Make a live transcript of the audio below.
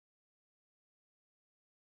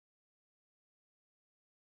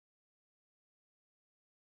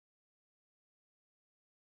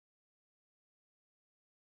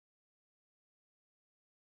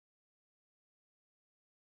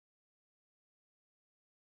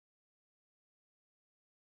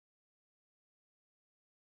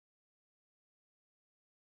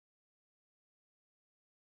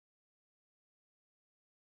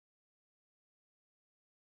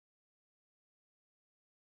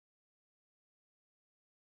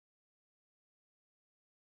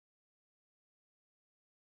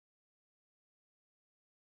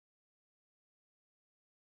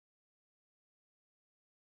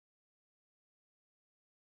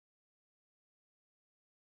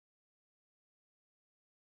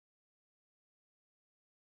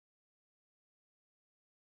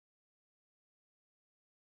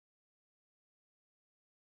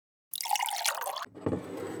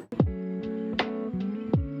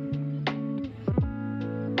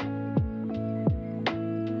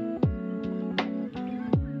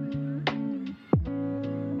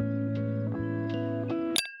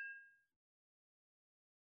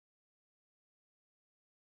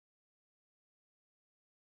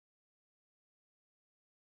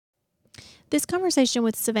This conversation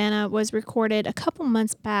with Savannah was recorded a couple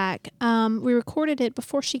months back. We recorded it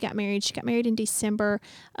before she got married. She got married in December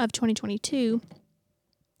of 2022.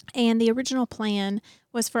 And the original plan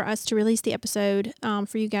was for us to release the episode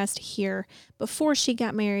for you guys to hear before she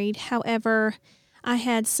got married. However, I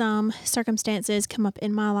had some circumstances come up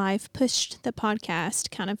in my life, pushed the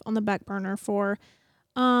podcast kind of on the back burner for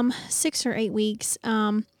 6 or 8 weeks.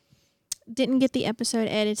 Didn't get the episode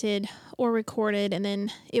edited or recorded, and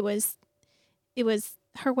then it was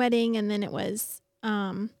her wedding, and then it was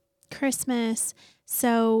Christmas.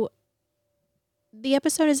 So the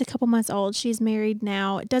episode is a couple months old. She's married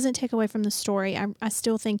now. It doesn't take away from the story. I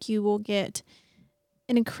still think you will get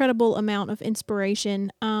an incredible amount of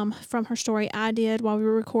inspiration from her story. I did while we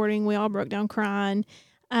were recording. We all broke down crying.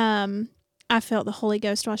 I felt the Holy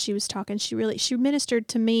Ghost while she was talking. She ministered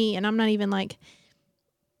to me, and I'm not even like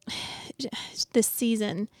this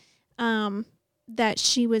season that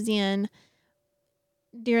she was in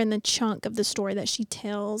during the chunk of the story that she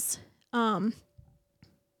tells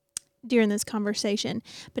during this conversation.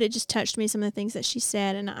 But it just touched me, some of the things that she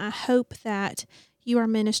said, and I hope that you are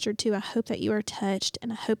ministered to. I hope that you are touched,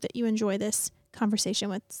 and I hope that you enjoy this conversation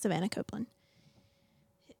with Savannah Copeland.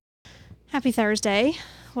 Happy Thursday.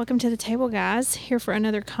 Welcome to the table, guys. Here for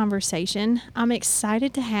another conversation. I'm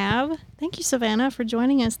excited to have, thank you, Savannah, for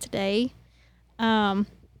joining us today. Can't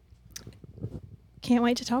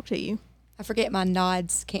wait to talk to you. I forget my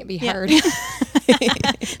nods can't be heard.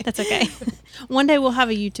 That's okay. One day we'll have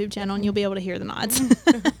a YouTube channel and you'll be able to hear the nods.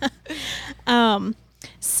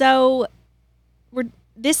 So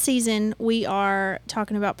this season we are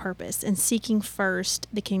talking about purpose and seeking first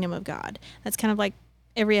the kingdom of God. That's kind of like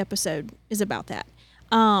every episode is about that.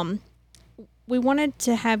 We wanted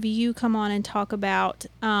to have you come on and talk about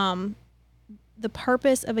the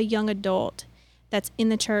purpose of a young adult that's in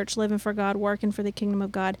the church, living for God, working for the kingdom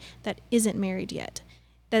of God, that isn't married yet,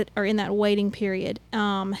 that are in that waiting period,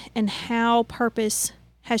 and how purpose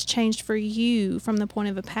has changed for you from the point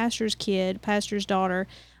of a pastor's kid, pastor's daughter,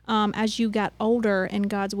 as you got older and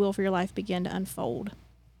God's will for your life began to unfold.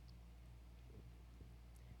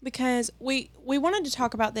 Because we wanted to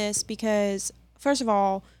talk about this because, first of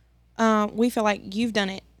all, we feel like you've done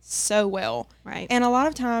it so well. Right. And a lot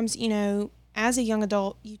of times, you know, as a young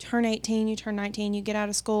adult, you turn 18, you turn 19, you get out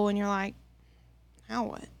of school, and you're like, now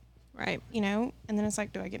what? Right. You know, and then it's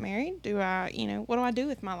like, do I get married? Do I, you know, what do I do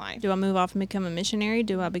with my life? Do I move off and become a missionary?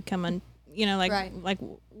 Do I become a, you know, like, Right. like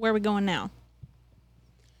where are we going now?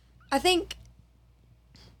 I think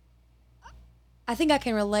I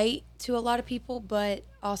can relate to a lot of people, but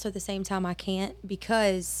also at the same time I can't,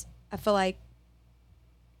 because I feel like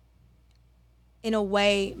in a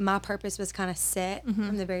way my purpose was kind of set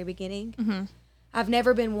from the very beginning. Mm-hmm. I've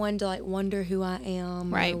never been one to like wonder who I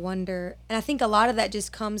am, Right. or wonder, and I think a lot of that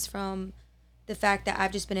just comes from the fact that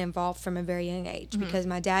I've just been involved from a very young age, because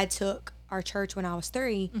my dad took our church when I was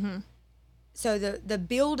 3. So the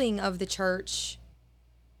building of the church,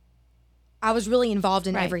 I was really involved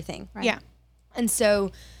in Right. everything. Right. Yeah. And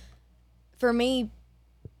so for me,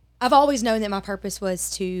 I've always known that my purpose was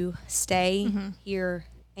to stay here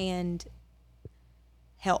and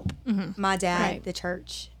help my dad, Right. the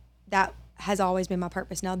church. That has always been my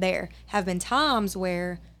purpose. Now, there have been times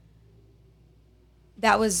where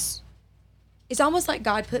it's almost like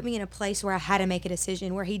God put me in a place where I had to make a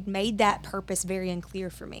decision, where He made that purpose very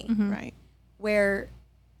unclear for me, Right. where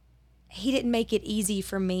He didn't make it easy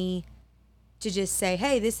for me to just say,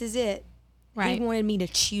 hey, this is it. Right. He wanted me to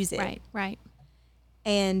choose it. Right. Right.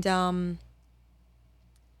 And I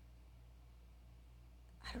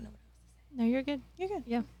don't know. No, you're good. You're good.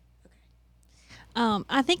 Yeah.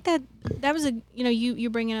 I think that was you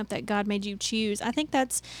bringing up that God made you choose. I think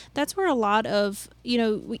that's where a lot of,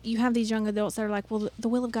 you have these young adults that are like, well, the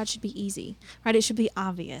will of God should be easy, right? It should be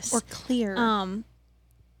obvious Or clear. and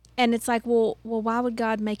it's like, well, why would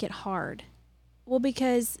God make it hard? Well,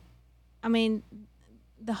 because, I mean,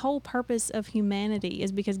 the whole purpose of humanity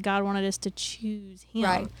is because God wanted us to choose Him.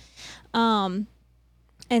 Right.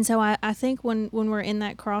 And so I think when we're in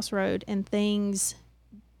that crossroad and things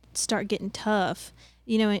start getting tough,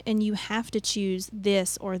 and you have to choose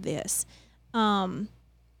this or this,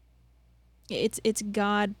 it's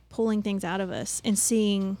God pulling things out of us and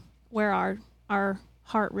seeing where our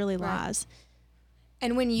heart really lies.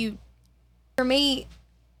 And for me,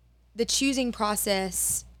 the choosing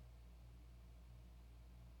process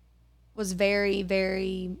was very,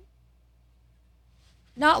 very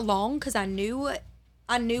not long, because I knew what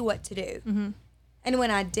to do. And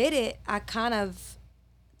when I did it, I kind of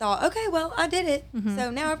thought, okay, well, I did it.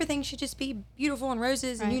 So now everything should just be beautiful and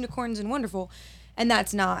roses and Right. unicorns and wonderful. And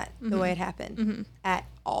that's not the way it happened at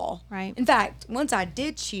all. Right. In fact, once I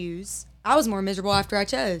did choose, I was more miserable after I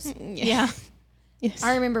chose. Yeah. Yes.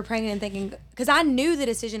 I remember praying and thinking, because I knew the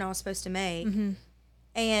decision I was supposed to make.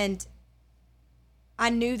 And I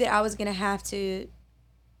knew that I was going to have to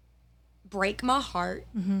break my heart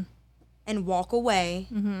and walk away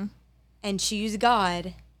and choose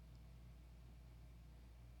God.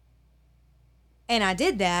 And I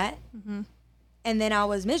did that. And then I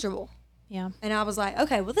was miserable. Yeah. And I was like,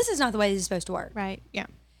 okay, well, this is not the way this is supposed to work. Right. Yeah.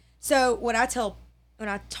 So when I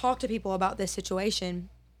talk to people about this situation,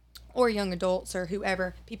 or young adults or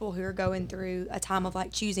whoever, people who are going through a time of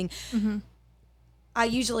like choosing, I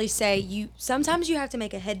usually say sometimes you have to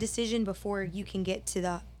make a head decision before you can get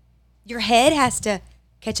to your head has to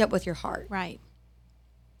catch up with your heart. Right.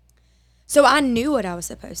 So I knew what I was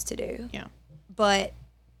supposed to do. Yeah. But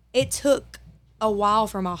it took a while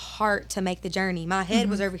for my heart to make the journey. My head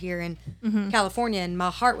was over here in California and my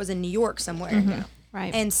heart was in New York somewhere.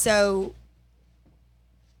 Right. And so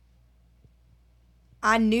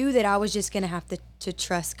I knew that I was just going to have to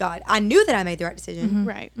trust God. I knew that I made the right decision.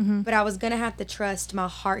 Right. But I was going to have to trust my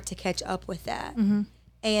heart to catch up with that.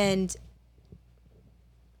 And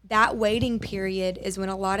that waiting period is when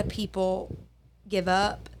a lot of people give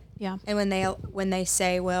up. Yeah. And when they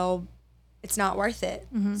say, well, it's not worth it.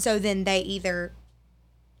 So then they either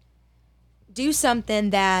do something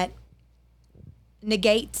that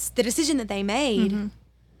negates the decision that they made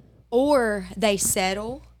or they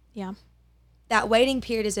settle. Yeah. That waiting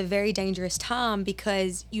period is a very dangerous time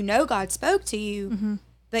because you know God spoke to you,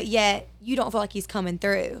 but yet you don't feel like he's coming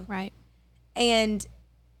through. Right. And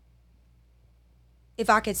If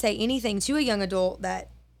I could say anything to a young adult that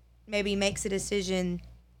maybe makes a decision,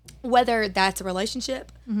 whether that's a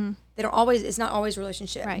relationship, it's not always a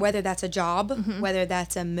relationship, Right. whether that's a job, whether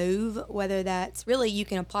that's a move, whether that's really, you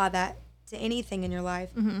can apply that to anything in your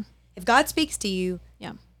life. If God speaks to you,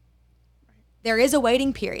 yeah. there is a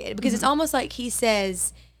waiting period because it's almost like he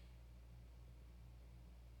says,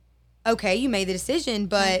 okay, you made the decision,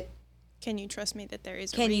 but Can you trust me that there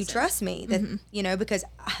is a can you reason? trust me that, because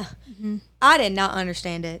I did not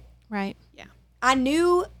understand it. Right. Yeah. I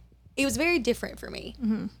knew it was very different for me.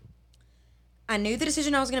 I knew the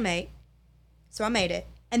decision I was going to make, so I made it.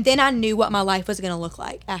 And then I knew what my life was going to look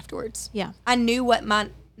like afterwards. Yeah. I knew what my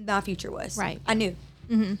future was. Right. I knew.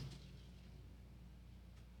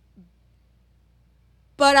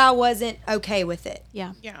 But I wasn't okay with it.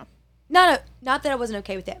 Yeah. Yeah. Not that I wasn't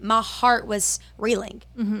okay with it. My heart was reeling.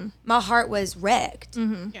 My heart was wrecked.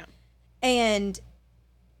 Yeah. And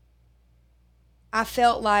I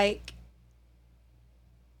felt like,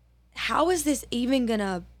 how is this even going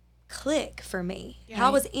to click for me? Yeah.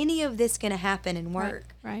 How is any of this going to happen and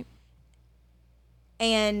work? Right.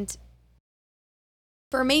 And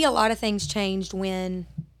for me, a lot of things changed when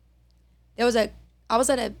I was at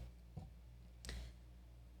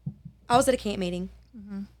a camp meeting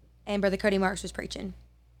and Brother Cody Marks was preaching.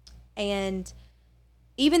 And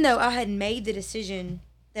even though I had made the decision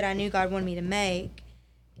that I knew God wanted me to make,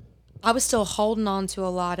 I was still holding on to a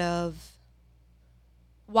lot of,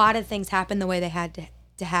 why did things happen the way they had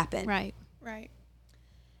to happen? Right. Right.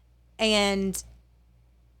 And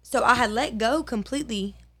so I had let go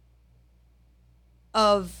completely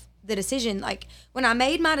of the decision. Like when I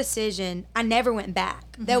made my decision, I never went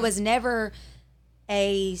back. There was never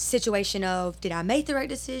a situation of, did I make the right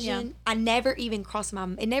decision? Yeah. It never even crossed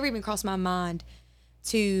my mind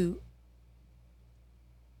to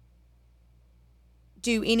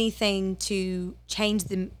do anything to change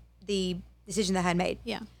the decision that I had made.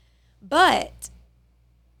 Yeah. But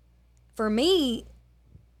for me,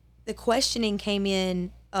 the questioning came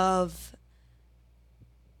in of,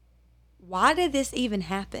 why did this even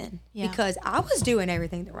happen? Yeah. Because I was doing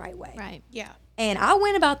everything the right way. Right. Yeah. And I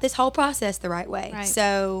went about this whole process the right way. Right.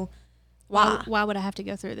 So why? Why would I have to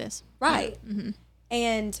go through this? Right.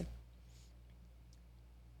 And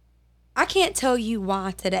I can't tell you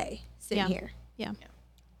why today sitting Yeah. here, Yeah.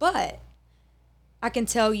 but I can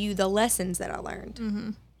tell you the lessons that I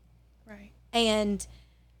learned. Right. And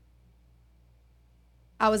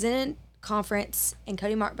I was in a conference and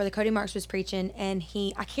Brother Cody Marks was preaching, and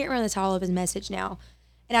I can't remember the title of his message now,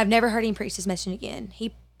 and I've never heard him preach this message again.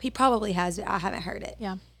 He probably has it. I haven't heard it.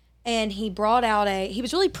 Yeah. And he brought out he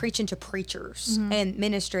was really preaching to preachers and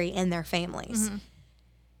ministry and their families.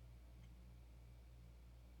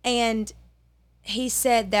 And he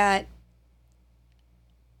said that,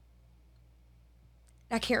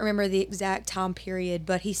 I can't remember the exact time period,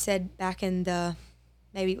 but he said back in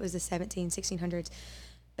maybe it was the 1600s,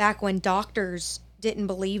 back when doctors didn't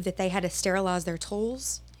believe that they had to sterilize their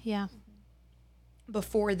tools Yeah.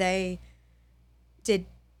 before they did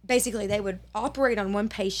basically they would operate on one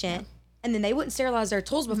patient and then they wouldn't sterilize their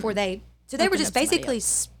tools before they so they were Open just up somebody basically else.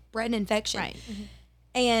 spreading infection. Right.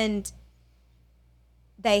 And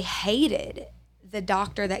they hated the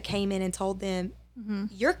doctor that came in and told them,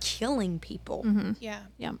 you're killing people. Yeah.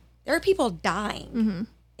 Yeah. There are people dying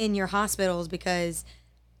in your hospitals because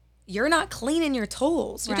you're not cleaning your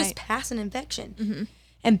tools. You're just Right. passing infection.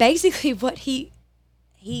 And basically what he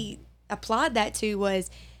applied that to was,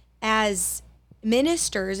 as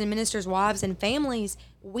ministers and ministers' wives and families,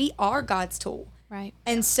 we are God's tool. Right.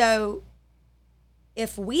 And so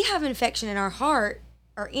if we have infection in our heart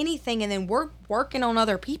or anything and then we're working on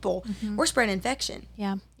other people, we're spreading infection.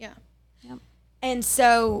 Yeah. Yeah. And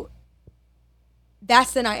so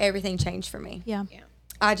that's the night everything changed for me. Yeah. Yeah.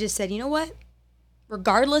 I just said, you know what?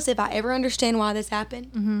 Regardless if I ever understand why this happened,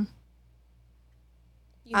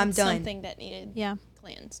 You I'm had done. Something that needed Yeah.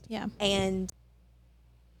 cleansed. Yeah. and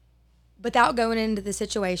without going into the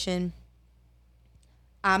situation,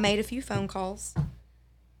 I made a few phone calls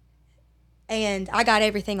and I got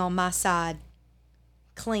everything on my side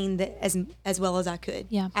cleaned as well as I could.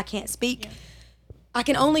 Yeah. I can't speak. Yeah. I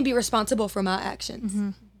can only be responsible for my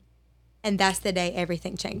actions. And that's the day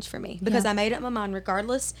everything changed for me because Yeah. I made up my mind,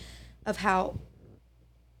 regardless of how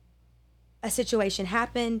a situation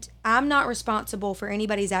happened, I'm not responsible for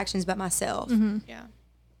anybody's actions but myself. Yeah.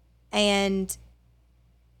 And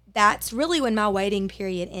that's really when my waiting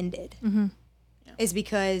period ended, is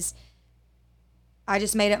because I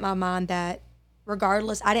just made up my mind that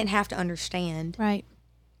regardless, I didn't have to understand Right.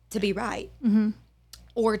 to be right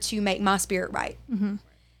or to make my spirit right.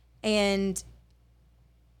 And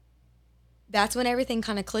that's when everything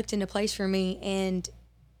kind of clicked into place for me. And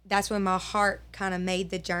that's when my heart kind of made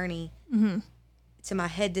the journey to my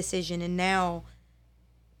head decision. And now,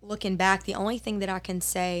 looking back, the only thing that I can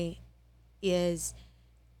say is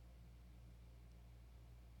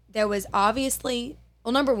there was obviously,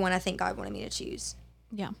 well, number one, I think God wanted me to choose.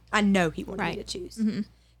 Yeah. I know He wanted me Right. to choose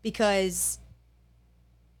because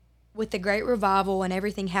with the great revival and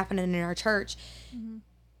everything happening in our church,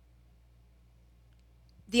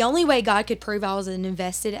 the only way God could prove I was as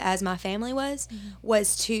invested as my family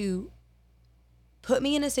was to put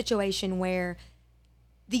me in a situation where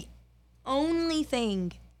the only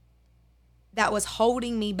thing that was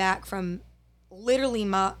holding me back from literally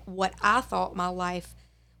what I thought my life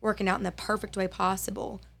working out in the perfect way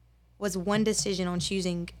possible was one decision on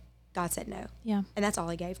choosing. God said no. Yeah. And that's all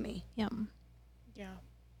He gave me. Yeah. Yeah.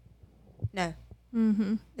 No,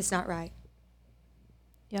 it's not right.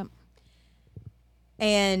 Yep.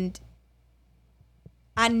 And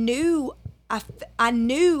I knew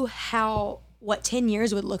how what 10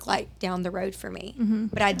 years would look like down the road for me,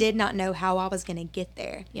 but I did not know how I was going to get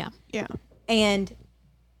there. Yeah. Yeah. And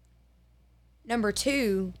number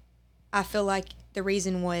two, I feel like the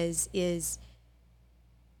reason is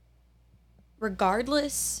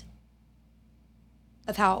regardless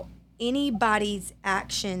of how anybody's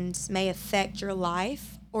actions may affect your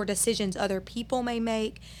life or decisions other people may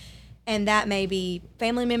make, and that may be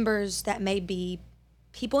family members, that may be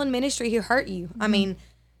people in ministry who hurt you. I mean,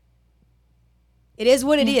 it is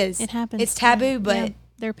what it is. It happens. It's taboo, Yeah. but Yeah.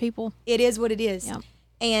 They're people. it is what it is. Yeah.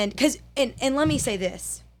 And let me say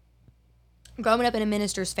this. Growing up in a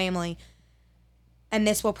minister's family, and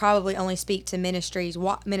this will probably only speak to ministers'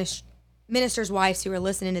 wives who are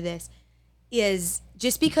listening to this, is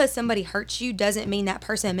just because somebody hurts you doesn't mean that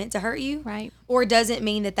person meant to hurt you. Right. Or doesn't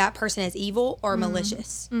mean that person is evil or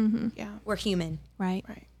malicious. Yeah. We're human, Right.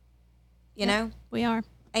 Right. you know? We are.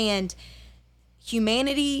 And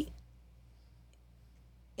humanity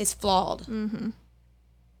is flawed.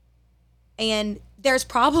 And there's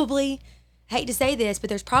probably, I hate to say this, but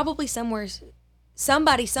there's probably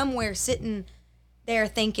somebody somewhere sitting there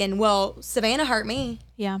thinking, well, Savannah hurt me.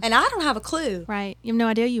 Yeah. And I don't have a clue. Right. You have no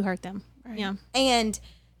idea you hurt them. Right. Yeah. And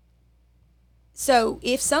so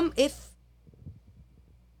if someone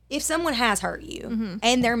has hurt you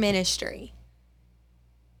and their ministry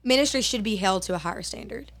should be held to a higher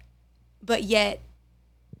standard. But yet,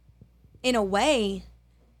 in a way,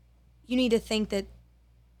 you need to think that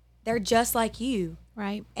they're just like you.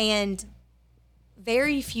 Right. And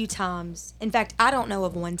very few times, in fact, I don't know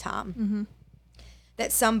of one time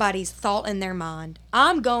that somebody's thought in their mind,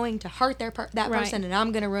 I'm going to hurt that Right. person and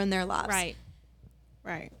I'm going to ruin their lives. Right.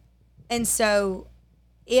 Right. And so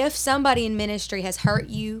if somebody in ministry has hurt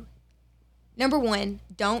you, number one,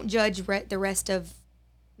 don't judge the rest of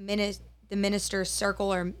the minister's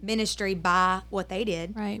circle or ministry by what they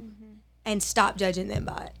did, Right. and stop judging them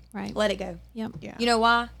by it. Right. Let it go. Yep. Yeah. You know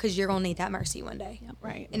why? Because you're going to need that mercy one day. Yep.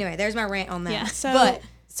 Right. Anyway, there's my rant on that. Yeah. So But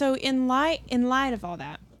so in light of all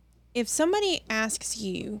that, if somebody asks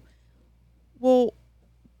you, well,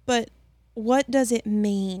 but what does it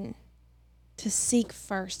mean to seek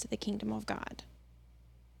first the kingdom of God?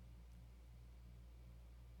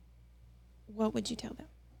 What would you tell them?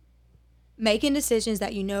 Making decisions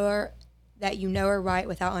that you know are right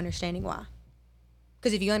without understanding why.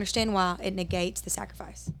 Because if you understand why, it negates the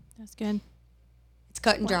sacrifice. That's good. It's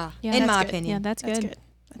cut and dry, Yeah, in that's my good. opinion. Yeah, that's good.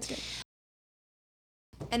 That's good.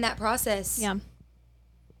 And that process Yeah.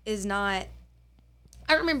 is not.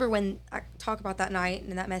 I remember when I talk about that night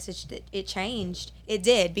and that message that it changed. It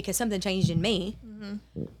did, because something changed in me.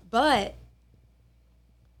 Mm-hmm. But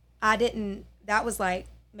I didn't. That was like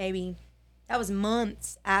maybe that was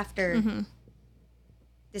months after Mm-hmm.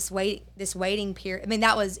 this waiting period. I mean,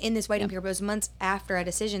 that was in this waiting period, but it was months after a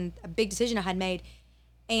big decision I had made,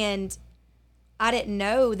 and I didn't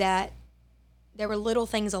know that there were little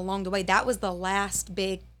things along the way. That was the last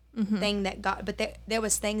big thing that got. But there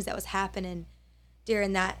was things that was happening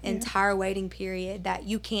during that entire waiting period that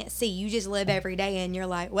you can't see. You just live every day, and you're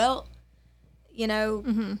like, well, it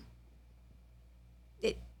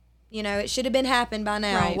should have been happened by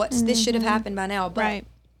now. Right. This should have happened by now. But Right.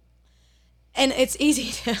 and it's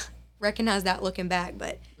easy to recognize that looking back,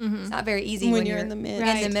 but it's not very easy When you're in the midst. in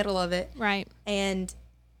the Right. middle of it. Right. And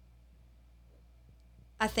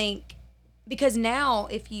I think because now,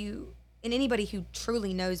 and anybody who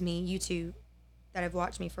truly knows me, you two that have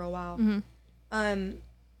watched me for a while,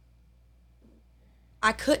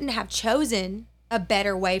 I couldn't have chosen a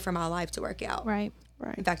better way for my life to work out. Right.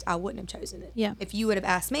 Right. In fact, I wouldn't have chosen it. Yeah. If you would have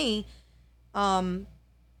asked me 5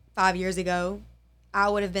 years ago, I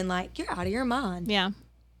would have been like, you're out of your mind. Yeah.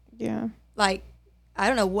 Yeah. Like, I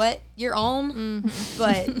don't know what you're on,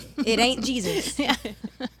 but it ain't Jesus. Yeah.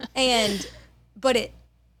 And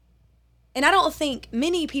I don't think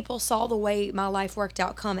many people saw the way my life worked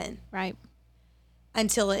out coming Right.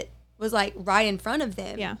 until it was like right in front of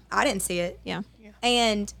them. Yeah. I didn't see it. Yeah.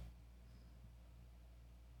 And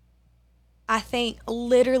I think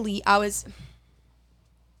literally I'm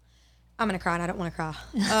going to cry, and I don't want to cry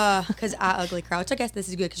because I ugly cry, which I guess this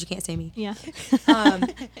is good because you can't see me. Yeah. It's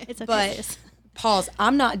okay. But sis. pause.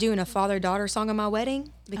 I'm not doing a father-daughter song on my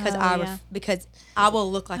wedding because because I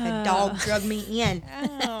will look like a dog drug me in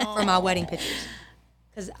for my wedding pictures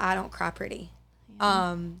because I don't cry pretty.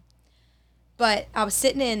 But I was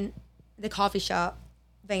sitting in the coffee shop,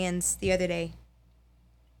 Vans, the other day.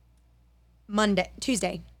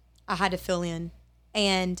 Tuesday, I had to fill in,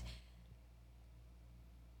 and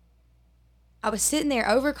I was sitting there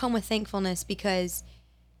overcome with thankfulness because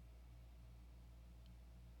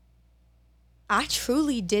I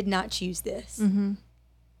truly did not choose this. Mm-hmm.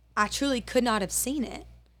 I truly could not have seen it.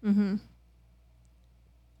 Mm-hmm.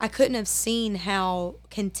 I couldn't have seen how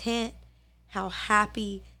content, how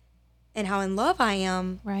happy, and how in love I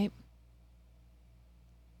am. Right.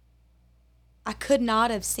 I could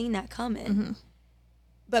not have seen that coming. Mm-hmm.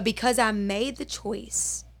 But because I made the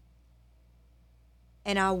choice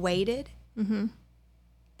and I waited Mm-hmm.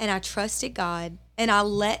 and I trusted God and I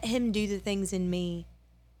let Him do the things in me.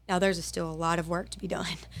 Now, there's still a lot of work to be done.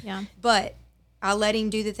 Yeah. But I let Him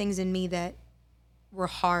do the things in me that were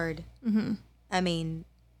hard. Mm-hmm. I mean,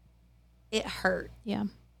 it hurt. Yeah.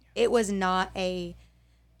 It was not an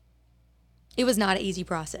easy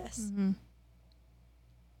process. Mm-hmm.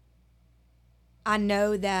 I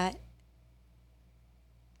know that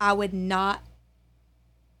I would not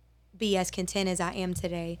be as content as I am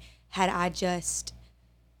today had I just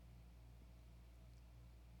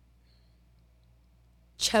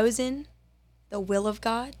chosen the will of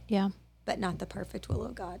God, Yeah. but not the perfect will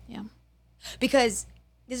of God. Yeah. Because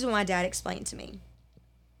this is what my dad explained to me.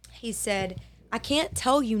 He said, I can't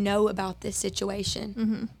tell you no about this situation.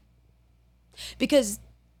 Mm-hmm. Because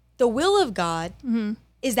the will of God Mm-hmm.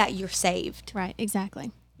 is that you're saved. Right.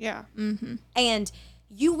 Exactly. Yeah. Mm-hmm. And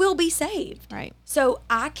you will be saved. Right. So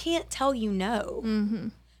I can't tell you no, Mm-hmm.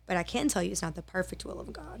 but I can tell you it's not the perfect will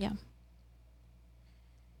of God. Yeah.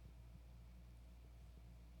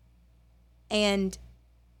 And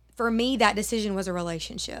for me, that decision was a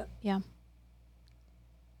relationship. Yeah.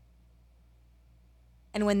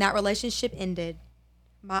 And when that relationship ended,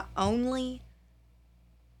 my only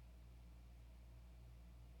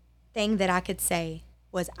thing that I could say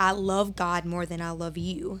was, I love God more than I love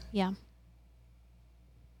you. Yeah.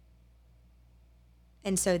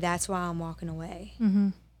 And so that's why I'm walking away. Mm-hmm.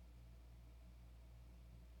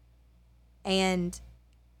 And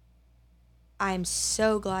I'm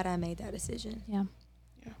so glad I made that decision. Yeah.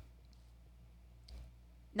 Yeah.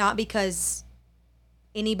 Not because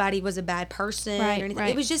anybody was a bad person Right, or anything. right.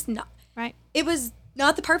 It was just not. Right. It was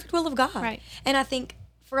not the perfect will of God. Right. And I think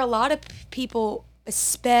for a lot of people,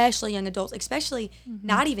 especially young adults, especially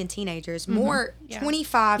not even teenagers, more Yeah.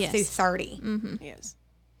 25 Yes. through 30. Yes.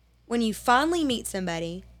 When you finally meet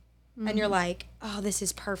somebody and you're like, oh, this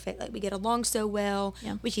is perfect. Like, we get along so well.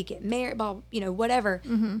 Yeah. We could get married, blah, whatever.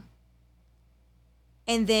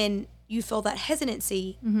 And then you feel that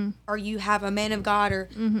hesitancy, or you have a man of God, or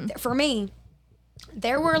for me,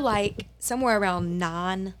 there were like somewhere around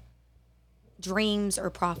 9 dreams or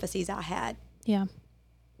prophecies I had. Yeah.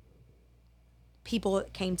 People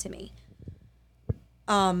that came to me.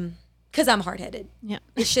 Because I'm hard-headed. Yeah.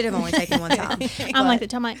 It should have only taken one time. I'm like that.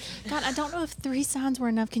 Tell my God, I don't know if 3 signs were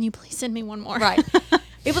enough. Can you please send me one more? Right.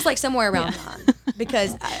 It was like somewhere around 9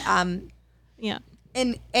 because I'm Yeah.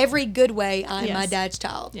 in every good way. I'm my Yes. dad's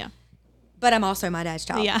child. Yeah. But I'm also my dad's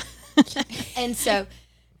child. Yeah. And so,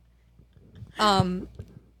 I'm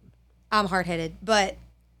hard-headed, but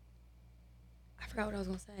I forgot what I was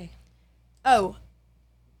going to say. Oh,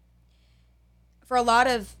 for a lot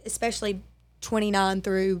of, especially 25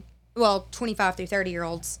 through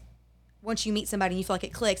 30-year-olds, once you meet somebody and you feel like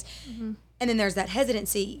it clicks, and then there's that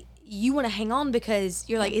hesitancy, you want to hang on because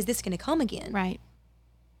you're like, is this going to come again? Right.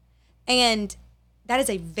 And that is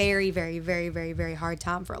a very, very, very, very, very hard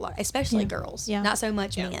time for a lot, especially girls. Yeah. Not so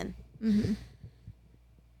much men.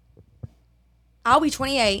 I'll be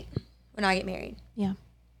 28 when I get married. Yeah.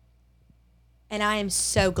 And I am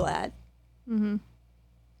so glad.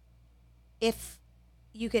 If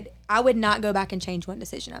you could, I would not go back and change one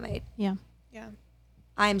decision I made. Yeah. Yeah.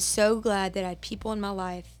 I am so glad that I had people in my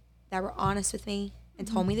life that were honest with me and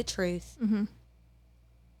told me the truth.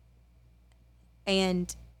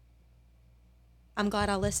 And I'm glad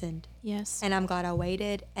I listened. Yes. And I'm glad I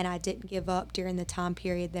waited and I didn't give up during the time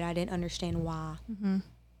period that I didn't understand why.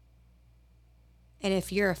 And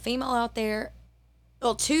if you're a female out there,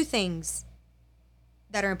 well, 2 things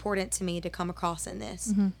that are important to me to come across in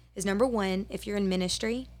this is, number 1, if you're in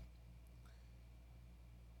ministry,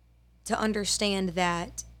 to understand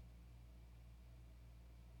that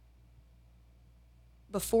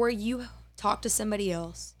before you talk to somebody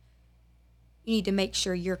else, you need to make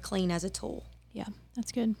sure you're clean as a tool. Yeah.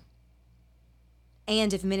 That's good.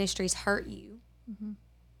 And if ministries hurt you,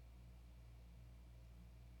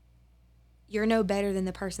 you're no better than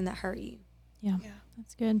the person that hurt you. Yeah. Yeah.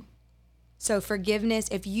 That's good. So forgiveness,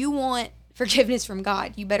 if you want forgiveness from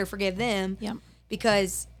God, you better forgive them. Yeah.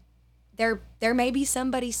 Because there may be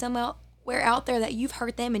somebody somewhere out there that you've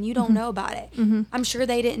hurt them and you don't know about it. I'm sure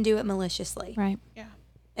they didn't do it maliciously. Right. Yeah.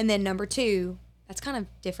 And then number 2, that's kind of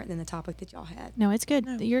different than the topic that y'all had. No, it's good.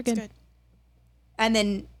 No, You're it's good. And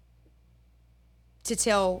then to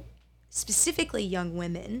tell specifically young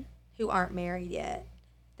women who aren't married yet,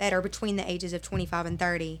 that are between the ages of 25 and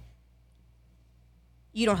 30,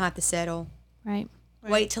 you don't have to settle. Right.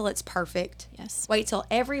 Wait till it's perfect. Yes. Wait till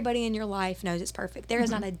everybody in your life knows it's perfect. There is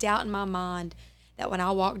not a doubt in my mind that when I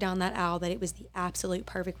walked down that aisle that it was the absolute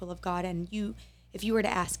perfect will of God. And if you were to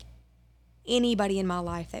ask anybody in my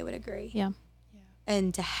life, they would agree. Yeah.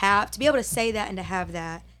 And to be able to say that and to have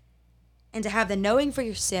that, and to have the knowing for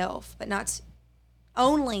yourself, but not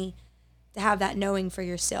only to have that knowing for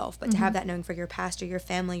yourself, but to have that knowing for your pastor, your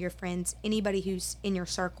family, your friends, anybody who's in your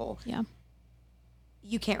circle. Yeah.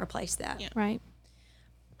 You can't replace that. Yeah. Right.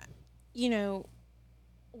 You know,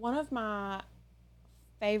 one of my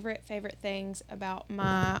favorite things about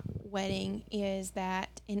my wedding is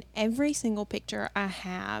that in every single picture I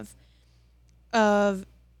have of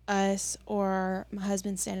us or my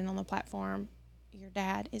husband standing on the platform, your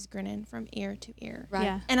dad is grinning from ear to ear. Right.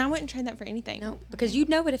 Yeah. And I wouldn't trade that for anything. No, because you'd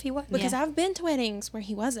know it if he was. Because Yeah. I've been to weddings where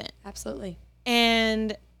he wasn't. Absolutely.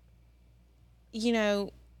 And, you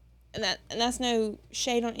know, and that's no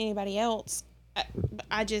shade on anybody else. But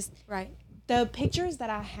I just, Right. the pictures that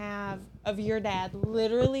I have of your dad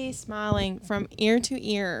literally smiling from ear to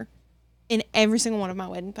ear in every single one of my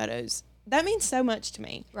wedding photos, that means so much to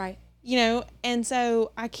me, Right. you know? And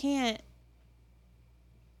so I don't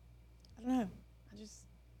know. I just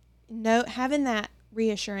know having that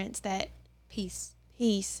reassurance, that Peace.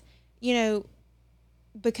 peace, you know,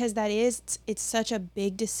 because it's such a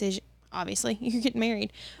big decision. Obviously, you're getting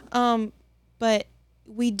married. But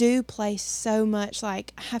we do place so much,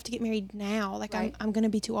 like, I have to get married now. Like, Right. I'm going to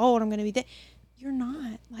be too old. I'm going to be You're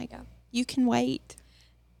not. Like, Yeah. you can wait.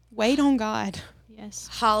 Wait on God. Yes.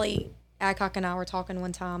 Holly Adcock and I were talking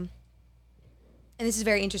one time, and this is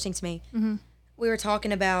very interesting to me. We were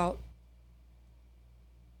talking about,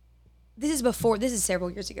 this is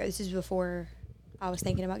several years ago. This is before I was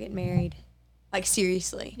thinking about getting married, like,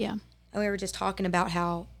 seriously. Yeah. And we were just talking about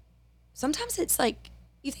how sometimes it's like,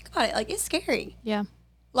 you think about it, like, it's scary. Yeah.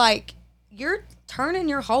 Like, you're turning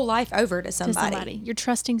your whole life over to To somebody. somebody. You're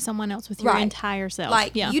trusting someone else with your Right. entire self.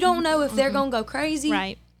 Like, yeah. you don't know if they're going to go crazy.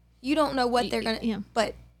 Right. You don't know what they're going to, yeah.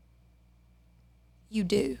 but you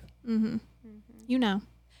do. You know.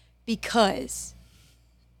 Because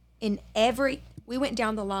we went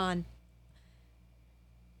down the line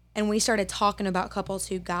and we started talking about couples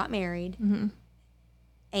who got married,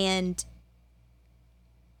 and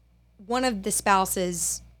one of the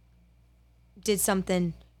spouses did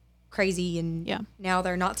something crazy, and Yeah. now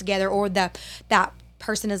they're not together, or that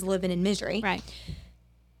person is living in misery. Right.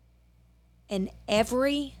 And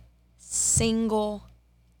every single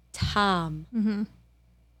time,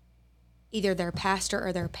 either their pastor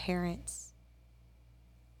or their parents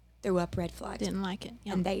threw up red flags, Didn't like it.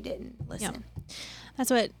 Yeah. and they didn't listen. That's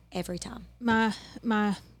what Every time. my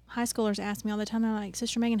high schoolers ask me all the time. They're like,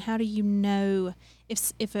 Sister Megan, how do you know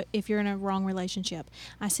if you're in a wrong relationship?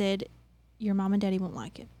 I said, your mom and daddy won't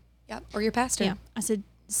like it. Yep. Or your pastor. Yeah. I said,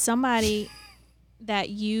 somebody that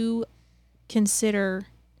you consider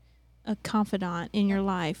a confidant in your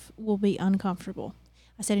life will be uncomfortable.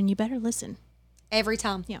 I said, and you better listen. Every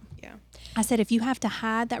time. Yeah. Yeah. I said, if you have to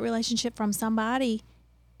hide that relationship from somebody,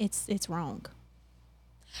 it's wrong.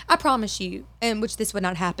 I promise you, and which this would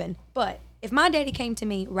not happen, but if my daddy came to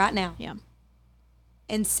me right now Yeah.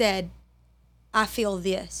 and said, I feel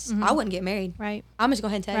this, I wouldn't get married. Right. I'm just going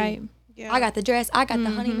to go ahead and tell Right. you. Yeah. I got the dress. I got the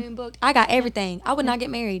honeymoon booked. I got everything. I would not get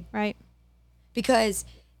married Right. because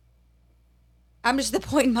I'm just at the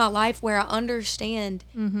point in my life where I understand.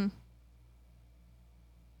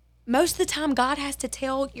 Most of the time, God has to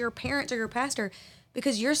tell your parents or your pastor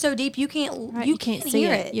because you're so deep you can't Right. you can't see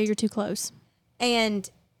hear it. it. Yeah, you're too close. And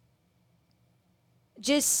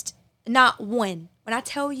just not one. When I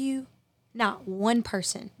tell you, not one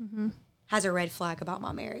person has a red flag about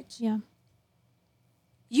my marriage. Yeah.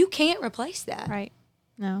 You can't replace that. Right.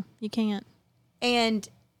 No, you can't. And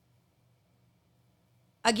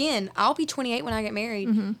again, I'll be 28 when I get married.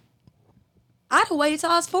 I'd have waited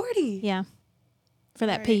till I was 40 Yeah. For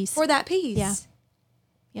that Right. peace. for that piece. Yeah.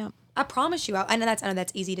 Yeah. I promise you. I know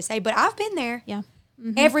that's easy to say, but I've been there. Yeah.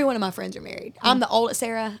 Every one of my friends are married. I'm the oldest,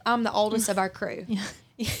 Sarah. I'm the oldest of our crew. Yeah.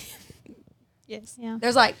 Yes. Yeah.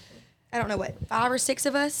 There's like, I don't know what, 5 or 6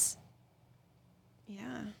 of us.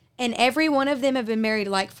 Yeah. And every one of them have been married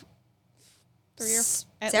like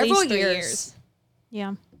At several least 3 years. years.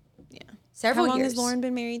 Yeah. Yeah. Several How long years. has Lauren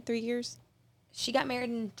been married? 3 years. She got married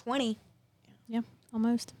in 20. Yeah.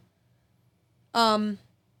 Almost. Ooh,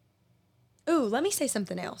 let me say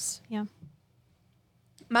something else. Yeah.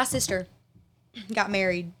 My sister got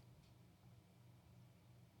married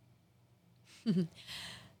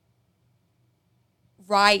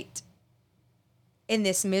right in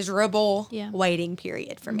this miserable Yeah. waiting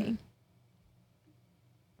period for me.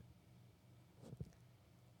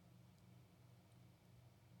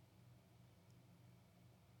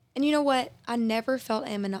 And you know what? I never felt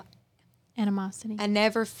Animosity. I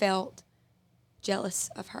never felt jealous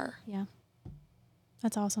of her. Yeah.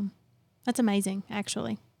 That's awesome. That's amazing,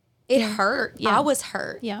 actually. It hurt. Yeah. I was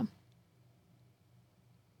hurt, Yeah.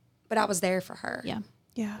 but I was there for her. Yeah.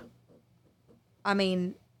 Yeah. I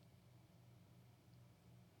mean,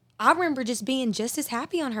 I remember just being just as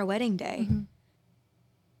happy on her wedding day.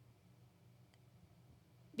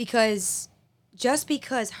 Because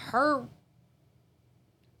her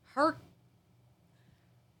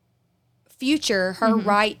future, her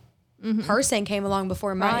right person came along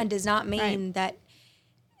before mine Right. does not mean that.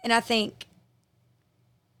 And I think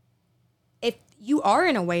if you are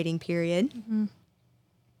in a waiting period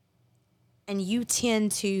and you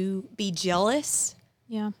tend to be jealous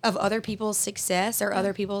Yeah. of other people's success or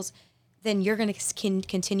other people's, then you're going to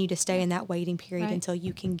continue to stay in that waiting period Right. until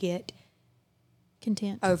you can get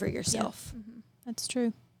Content. over yourself. That's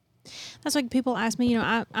true. That's like people ask me,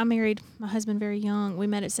 I married my husband very young. We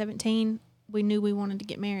met at 17. We knew we wanted to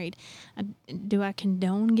get married. Do I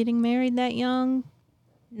condone getting married that young?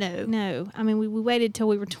 No. No. I mean, we waited till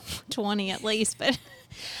we were 20 at least, but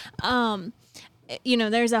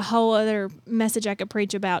there's a whole other message I could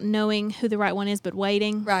preach about knowing who the right one is, but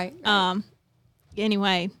waiting. Right.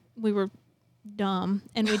 Anyway, we were dumb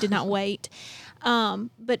and we did not wait.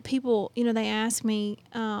 But people, they ask me,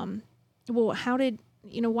 well,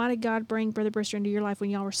 why did God bring Brother Brister into your life when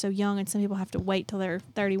y'all were so young? And some people have to wait till they're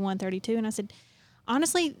 31, 32. And I said,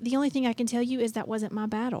 honestly, the only thing I can tell you is that wasn't my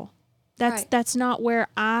battle. That's not where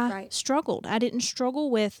I struggled. I didn't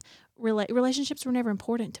struggle with relationships were never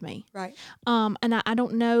important to me. Right. And I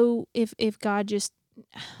don't know if God just,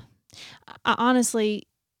 honestly,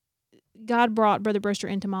 God brought Brother Brister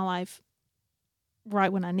into my life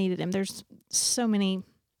right when I needed him. There's so many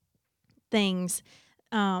things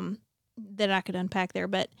that I could unpack there.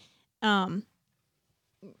 But,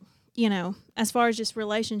 you know, as far as just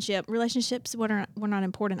relationships were not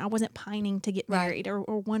important. I wasn't pining to get Right. married or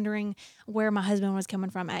wondering where my husband was coming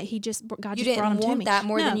from. God You just brought didn't him to want me. that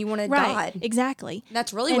more than you wanted right, God. exactly.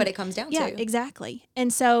 That's really And- what it comes down Yeah, to. exactly.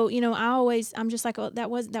 And so, you know, I'm just like, oh, that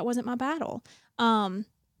wasn't my battle.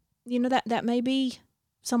 You know, that may be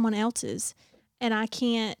someone else's, and I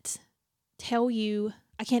can't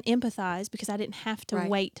empathize because I didn't have to Right.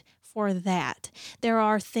 wait for that. There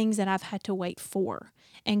are things that I've had to wait for,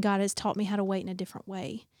 and God has taught me how to wait in a different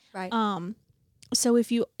way. Right. So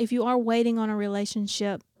if you are waiting on a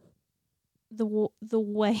relationship, the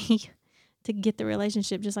way to get the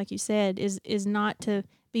relationship, just like you said, is not to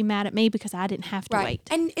be mad at me because I didn't have to Right. wait.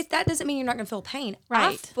 And that doesn't mean you're not going to feel pain.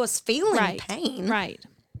 Right. I was feeling Right. pain Right.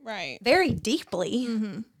 Right. very deeply.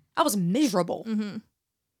 Mm-hmm. I was miserable. Mm-hmm.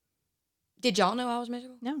 Did y'all know I was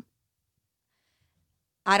miserable? No.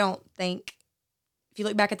 I don't think, if you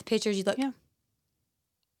look back at the pictures, you look, Yeah.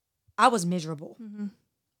 I was miserable, Mm-hmm.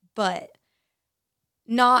 but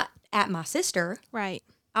not at my sister. Right.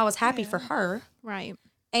 I was happy Yeah. for her. Right.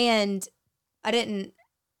 And I didn't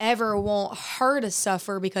ever want her to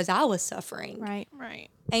suffer because I was suffering. Right. Right.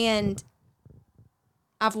 And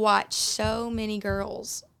I've watched so many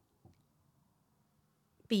girls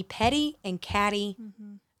be petty and catty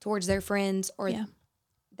Mm-hmm. towards their friends or Yeah.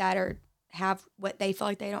 that have what they feel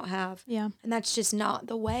like they don't have. Yeah. And that's just not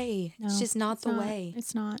the way. No, it's just not it's the not. way.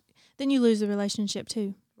 It's not. Then you lose the relationship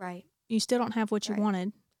too. Right. You still don't have what you Right.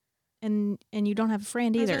 wanted, and you don't have a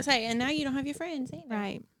friend I was either. gonna say, and now you don't have your friends either.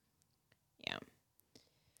 Right. Yeah.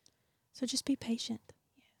 So just be patient.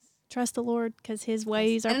 Yes. Trust the Lord because His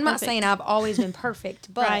ways are And I'm perfect. not saying I've always been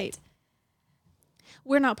perfect, but Right.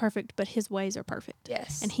 We're not perfect, but His ways are perfect.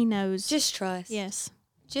 yes. And He knows. Just trust. Yes.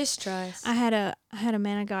 Just trust. I had a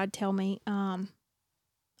man of God tell me a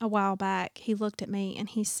while back. He looked at me and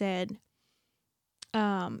he said,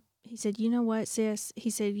 you know what, sis? He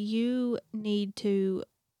said, you need to,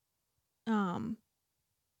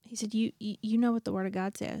 he said, you know what the Word of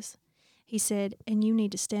God says. He said, and you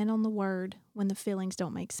need to stand on the Word when the feelings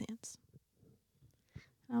don't make sense.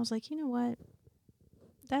 And I was like, you know what?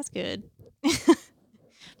 That's good.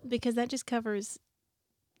 Because that just covers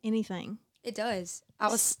anything. It does. I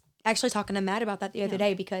was actually talking to Matt about that the other Yeah.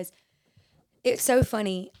 day because it's so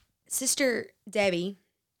funny. Sister Debbie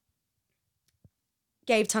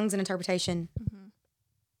gave tongues and interpretation Mm-hmm.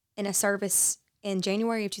 in a service in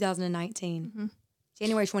January of 2019. Mm-hmm.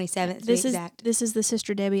 January 27th, to This be is exact. this is the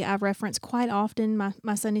Sister Debbie I've referenced quite often.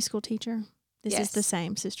 My Sunday school teacher. This Yes. is the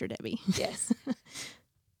same Sister Debbie. Yes.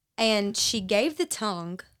 And she gave the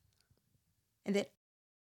tongue, and then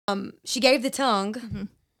she gave the tongue, Mhm.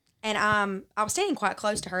 and I was standing quite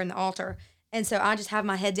close to her in the altar, and so I just have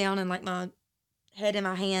my head down and like my head in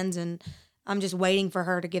my hands, and I'm just waiting for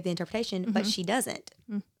her to give the interpretation, but she doesn't.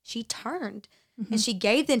 Mm. She turned and she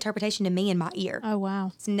gave the interpretation to me in my ear. Oh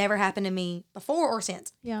wow. It's never happened to me before or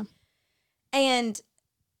since. Yeah. And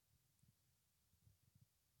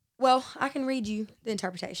well, I can read you the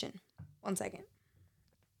interpretation. 1 second.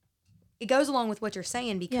 It goes along with what you're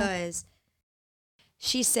saying because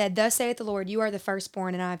she said, "Thus saith the Lord, you are the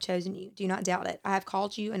firstborn, and I have chosen you. Do not doubt it. I have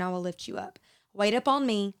called you, and I will lift you up. Wait upon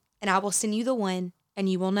me, and I will send you the one, and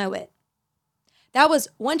you will know it." That was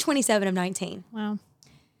 127 of 19. Wow.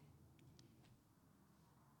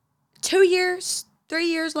 2 years, 3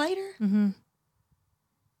 years later? Mm-hmm.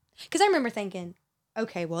 Because I remember thinking,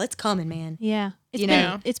 okay, well, it's coming, man. Yeah. You been,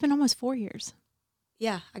 know. it's been almost 4 years.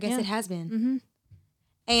 Yeah, I guess Yeah. it has been. Mm-hmm.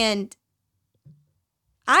 And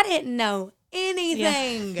I didn't know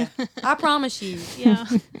anything. I promise you. Yeah.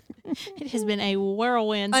 It has been a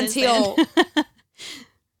whirlwind since Until then.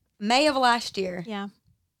 May of last year, Yeah.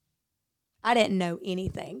 I didn't know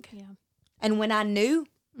anything. Yeah. And when I knew,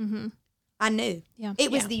 Mm-hmm. I knew. Yeah. It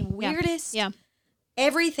was Yeah. the weirdest. Yeah.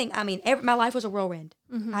 Everything. I mean, my life was a whirlwind.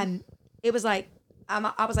 Mm-hmm. It was like,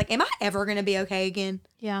 I was like, am I ever going to be okay again?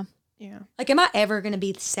 Yeah. Yeah. Like, am I ever going to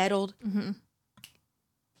be settled? Mm-hmm.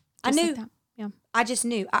 I Just knew. like that. Yeah. I just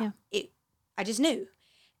knew. Yeah. I just knew.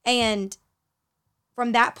 And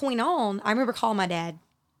from that point on, I remember calling my dad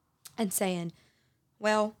and saying,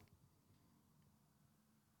 well,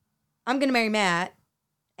 I'm going to marry Matt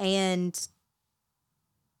and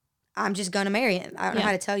I'm just going to marry him. I don't know Yeah.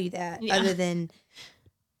 how to tell you that Yeah. other than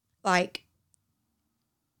like,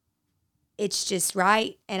 it's just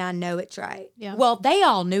right and I know it's right. Yeah. Well, they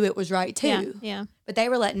all knew it was right too, Yeah. Yeah. but they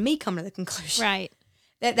were letting me come to the conclusion. Right.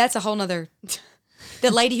 That's a whole nother.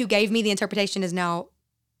 The lady who gave me the interpretation is now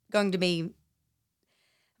going to be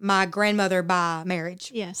my grandmother by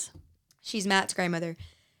marriage. Yes. She's Matt's grandmother.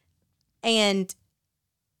 And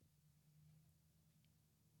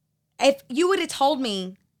if you would have told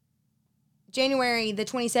me January the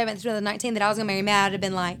 27th, 2019 that I was going to marry Matt, I'd have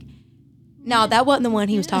been like, no, that wasn't the one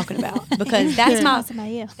he was talking about, because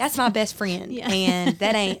Somebody else. that's my best friend. Yeah. And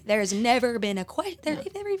there's never been a question. There's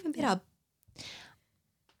never even been a,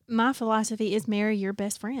 My philosophy is marry your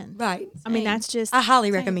best friend. right. I mean, Same. that's just. I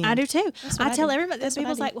highly recommend. I do too. That's what I I tell do. everybody. That's what I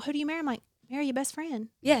People's do. like, well, who do you marry? I'm like, marry your best friend.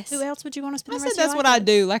 Yes. Who else would you want to spend I the said rest of your that's life what I with?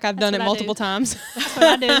 do. Like I've done it what I do. multiple times. That's what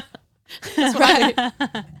I do. That's what I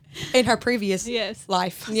do. In her previous Yes.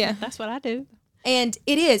 life. Yeah. That's what I do. And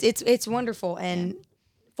it is. It's wonderful. And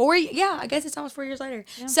I guess it's almost 4 years later.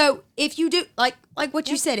 Yeah. So if you do, like what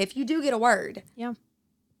you said, if you do get a word, Yeah.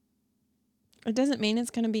 It doesn't mean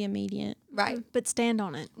it's going to be immediate. right? But stand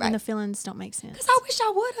on it when Right. the feelings don't make sense. Because I wish I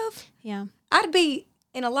would have. Yeah. I'd be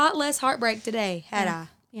in a lot less heartbreak today had I.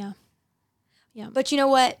 Yeah. Yeah. But you know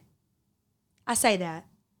what? I say that.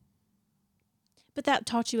 But that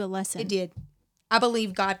taught you a lesson. It did. I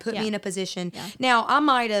believe God put Yeah. me in a position. Yeah. Now, I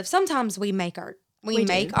might have, sometimes we make We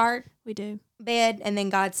do. our We do. bed, and then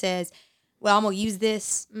God says, well, I'm going to use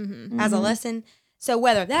this Mm-hmm. as a lesson. So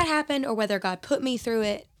whether that happened or whether God put me through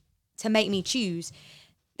it to make me choose,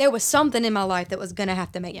 there was something in my life that was going to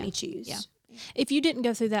have to make me choose. Yeah. If you didn't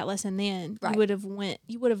go through that lesson then, Right. you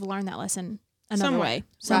would have learned that lesson another Somewhere. way.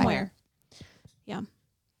 Somewhere. Yeah.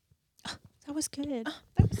 That was good.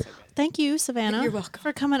 That was so good. Thank you, Savannah. You're welcome.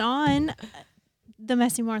 For coming on the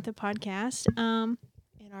Messy Martha podcast In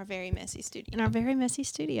our very messy studio. in our very messy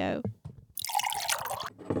studio.